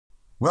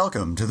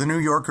Welcome to the New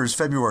Yorker's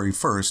February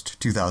 1st,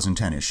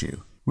 2010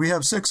 issue. We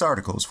have 6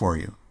 articles for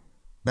you.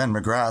 Ben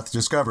McGrath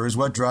discovers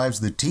what drives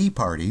the Tea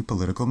Party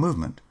political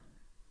movement.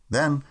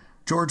 Then,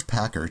 George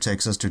Packer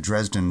takes us to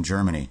Dresden,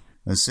 Germany,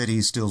 a city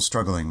still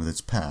struggling with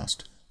its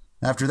past.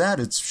 After that,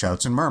 it's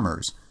Shouts and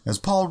Murmurs, as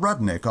Paul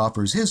Rudnick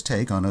offers his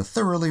take on a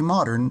thoroughly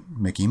modern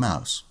Mickey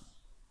Mouse.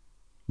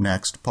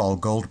 Next, Paul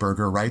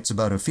Goldberger writes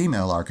about a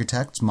female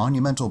architect's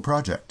monumental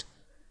project.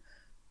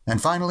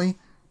 And finally,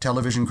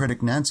 television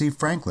critic Nancy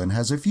Franklin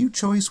has a few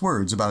choice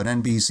words about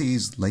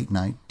NBC's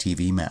late-night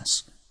TV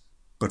mess.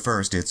 But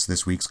first, it's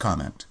this week's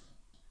comment.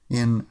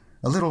 In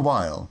a little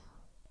while,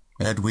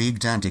 Edwidge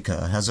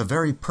Danticat has a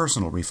very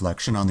personal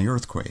reflection on the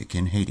earthquake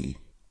in Haiti.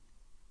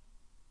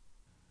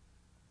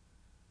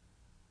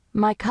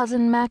 My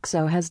cousin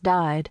Maxo has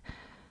died.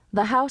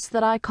 The house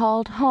that I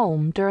called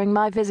home during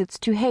my visits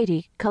to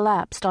Haiti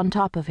collapsed on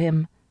top of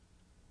him.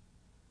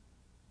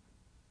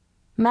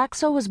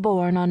 Maxo was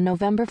born on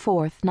November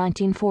 4th,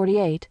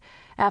 1948,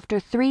 after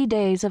 3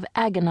 days of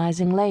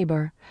agonizing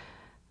labor.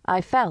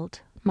 I felt,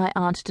 my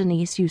Aunt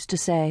Denise used to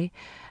say,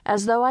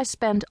 as though I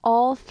spent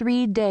all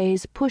 3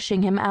 days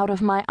pushing him out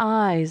of my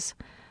eyes.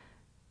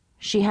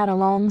 She had a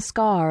long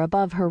scar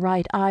above her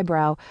right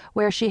eyebrow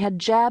where she had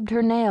jabbed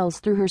her nails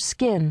through her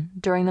skin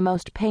during the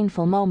most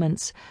painful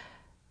moments.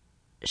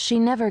 She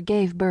never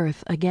gave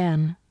birth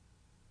again.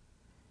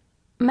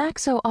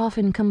 Maxo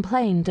often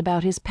complained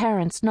about his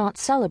parents not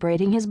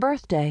celebrating his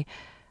birthday.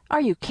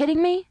 "Are you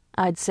kidding me?"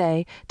 I'd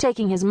say,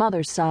 taking his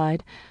mother's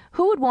side.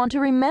 "Who would want to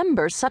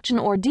remember such an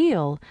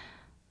ordeal?"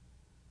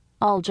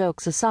 All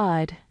jokes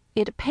aside,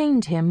 it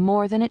pained him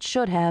more than it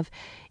should have,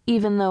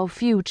 even though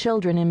few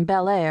children in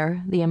Bel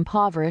Air, the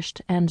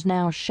impoverished and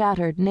now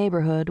shattered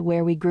neighborhood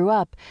where we grew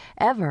up,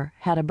 ever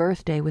had a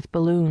birthday with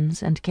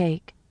balloons and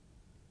cake.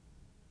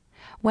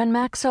 When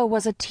Maxo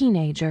was a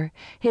teenager,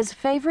 his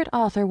favorite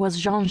author was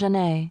Jean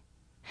Genet.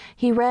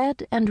 He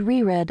read and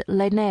reread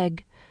Les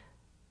Nègres.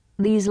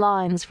 These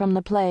lines from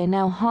the play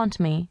now haunt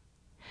me.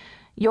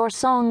 "Your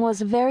song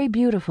was very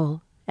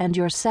beautiful, and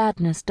your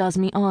sadness does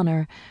me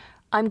honor.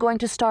 I'm going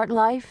to start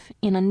life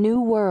in a new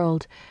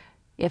world.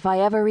 If I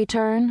ever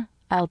return,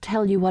 I'll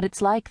tell you what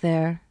it's like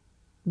there.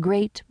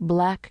 Great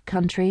black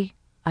country,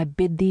 I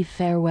bid thee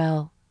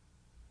farewell."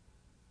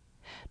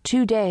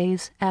 2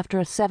 days after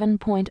a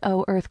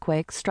 7.0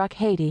 earthquake struck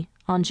Haiti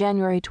on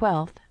January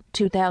 12,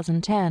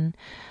 2010,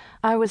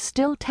 I was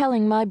still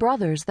telling my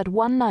brothers that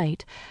one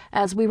night,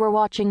 as we were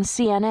watching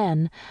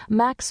CNN,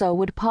 Maxo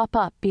would pop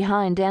up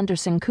behind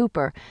Anderson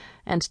Cooper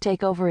and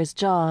take over his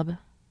job.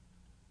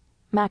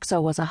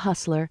 Maxo was a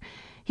hustler.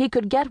 He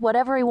could get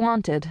whatever he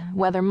wanted,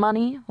 whether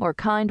money or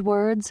kind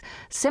words,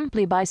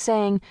 simply by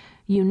saying,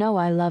 "You know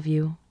I love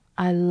you.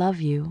 I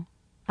love you.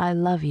 I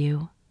love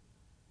you."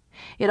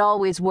 It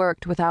always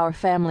worked with our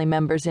family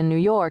members in New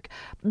York,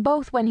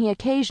 both when he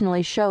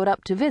occasionally showed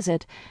up to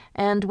visit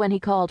and when he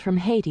called from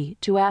Haiti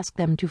to ask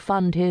them to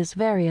fund his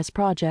various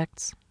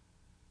projects.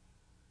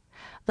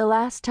 The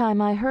last time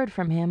I heard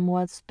from him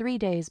was 3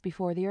 days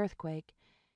before the earthquake.